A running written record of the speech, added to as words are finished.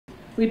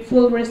With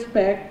full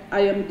respect,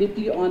 I am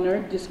deeply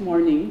honored this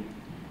morning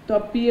to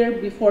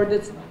appear before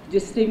the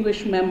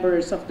distinguished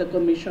members of the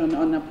Commission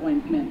on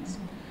Appointments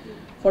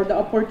for the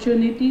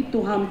opportunity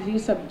to humbly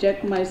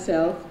subject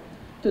myself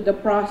to the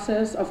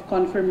process of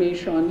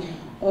confirmation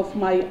of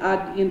my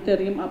ad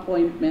interim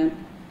appointment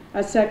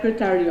as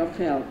Secretary of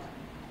Health.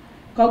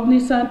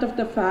 Cognizant of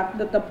the fact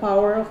that the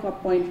power of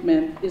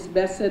appointment is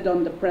vested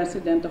on the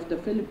President of the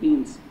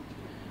Philippines,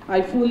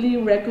 I fully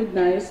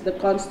recognize the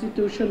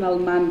constitutional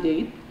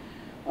mandate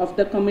of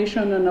the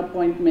Commission on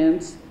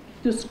Appointments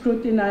to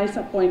scrutinize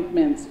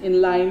appointments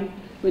in line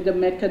with the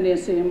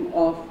mechanism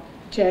of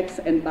checks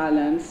and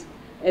balance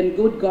and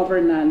good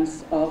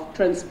governance of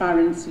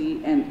transparency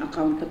and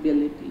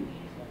accountability.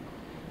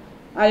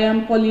 I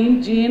am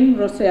Paulyn Jean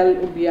Rosel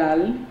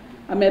Ubial,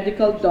 a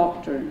medical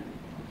doctor.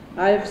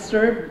 I have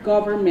served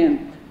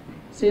government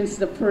since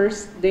the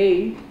first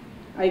day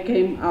I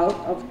came out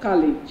of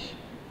college,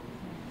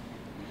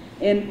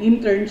 an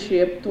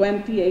internship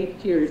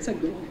 28 years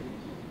ago.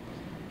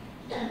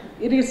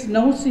 It is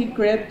no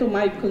secret to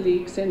my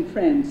colleagues and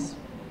friends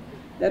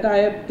that I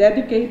have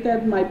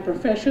dedicated my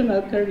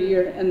professional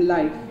career and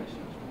life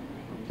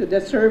to the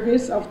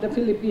service of the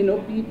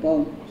Filipino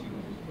people.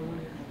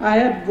 I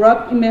have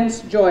brought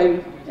immense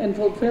joy and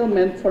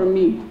fulfillment for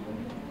me,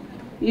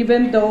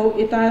 even though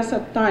it has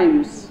at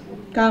times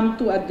come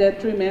to a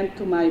detriment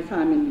to my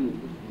family.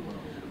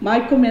 My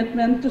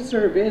commitment to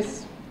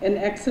service and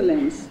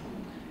excellence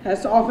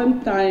has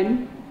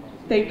oftentimes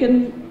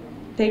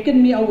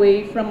taken me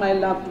away from my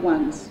loved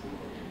ones.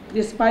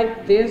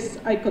 Despite this,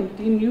 I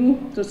continue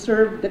to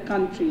serve the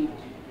country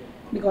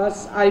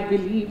because I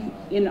believe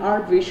in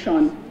our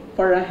vision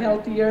for a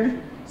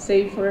healthier,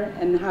 safer,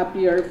 and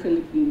happier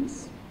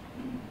Philippines.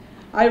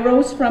 I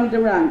rose from the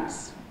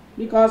ranks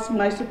because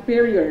my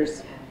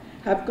superiors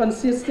have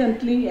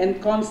consistently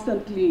and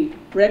constantly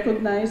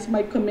recognized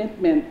my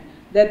commitment,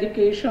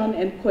 dedication,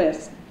 and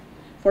quest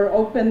for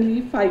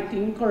openly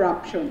fighting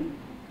corruption.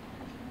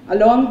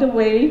 Along the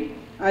way,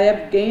 I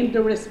have gained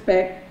the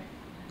respect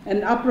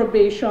and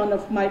approbation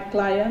of my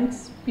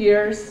clients,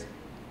 peers,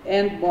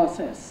 and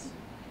bosses.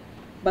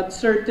 But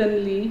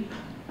certainly,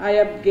 I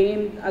have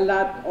gained a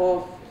lot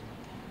of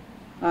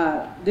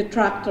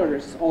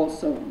detractors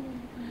also.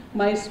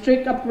 My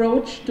strict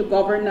approach to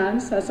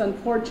governance has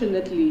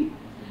unfortunately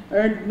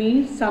earned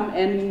me some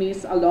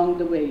enemies along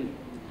the way.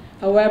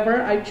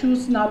 However, I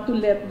choose not to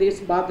let this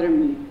bother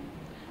me,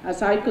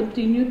 as I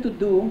continue to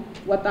do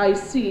what I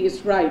see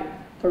is right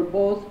for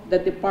both the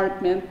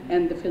department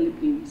and the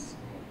Philippines.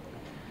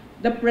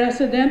 The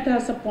President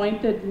has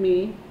appointed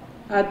me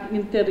as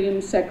Interim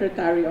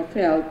Secretary of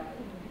Health,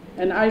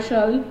 and I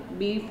shall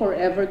be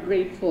forever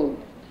grateful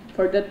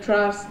for the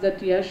trust that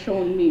he has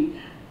shown me,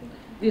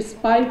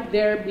 despite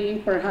there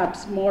being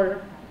perhaps more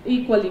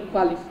equally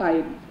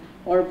qualified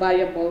or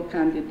viable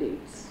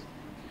candidates.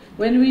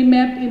 When we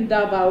met in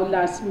Davao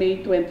last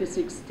May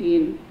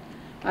 2016,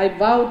 I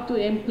vowed to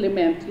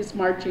implement his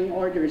marching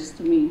orders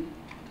to me.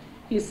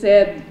 He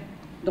said,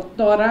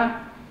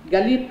 "Doktora,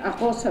 galit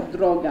ako sa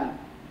droga,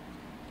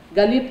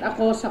 galit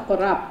ako sa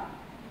korap,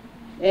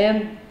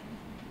 and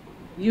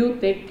you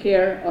take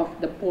care of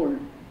the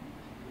poor."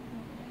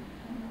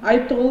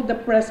 I told the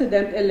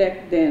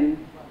President-elect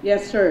then,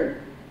 "Yes, sir,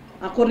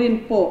 ako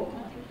rin po,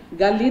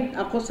 galit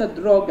ako sa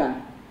droga,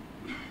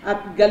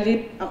 at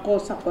galit ako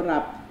sa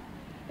korap,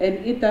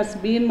 and it has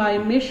been my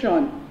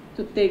mission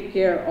to take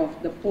care of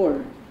the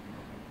poor,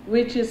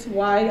 which is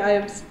why I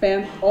have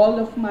spent all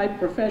of my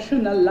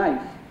professional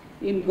life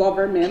in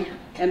government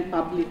and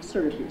public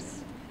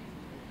service.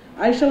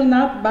 I shall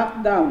not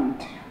back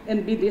down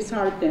and be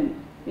disheartened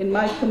in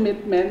my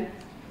commitment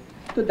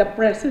to the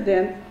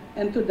President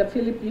and to the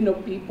Filipino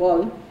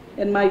people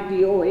and my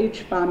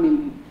DOH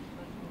family.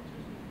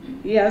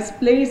 He has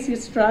placed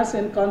his trust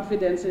and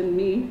confidence in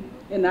me,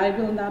 and I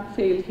will not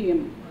fail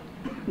him,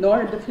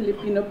 nor the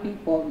Filipino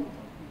people.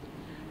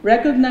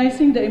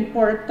 Recognizing the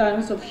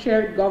importance of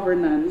shared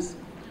governance,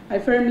 I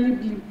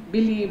firmly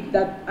believe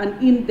that an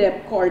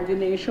in-depth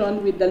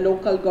coordination with the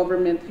local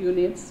government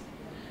units,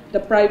 the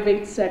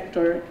private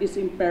sector,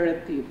 is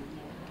imperative.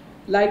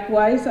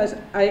 Likewise, as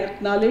I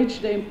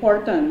acknowledge the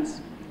importance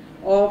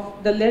of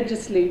the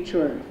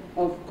legislature,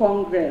 of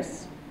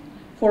Congress,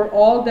 for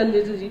all the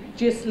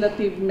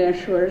legislative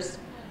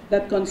measures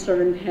that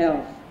concern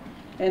health,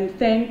 and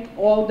thank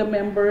all the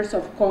members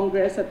of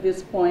Congress at this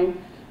point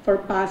for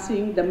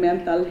passing the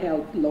mental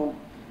health law.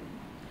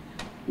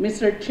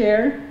 Mr.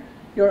 Chair,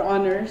 Your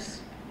Honors,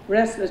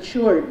 rest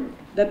assured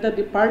that the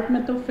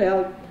Department of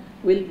Health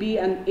will be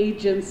an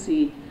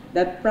agency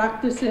that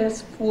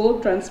practices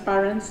full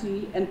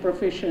transparency and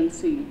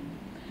proficiency.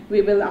 We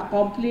will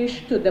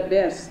accomplish to the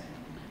best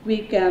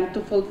we can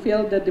to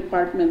fulfill the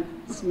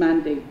department's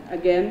mandate.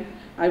 Again,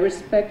 I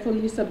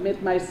respectfully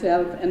submit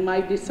myself and my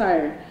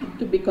desire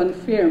to be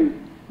confirmed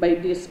by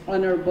this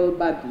honorable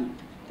body.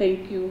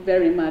 Thank you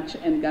very much,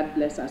 and God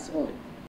bless us all.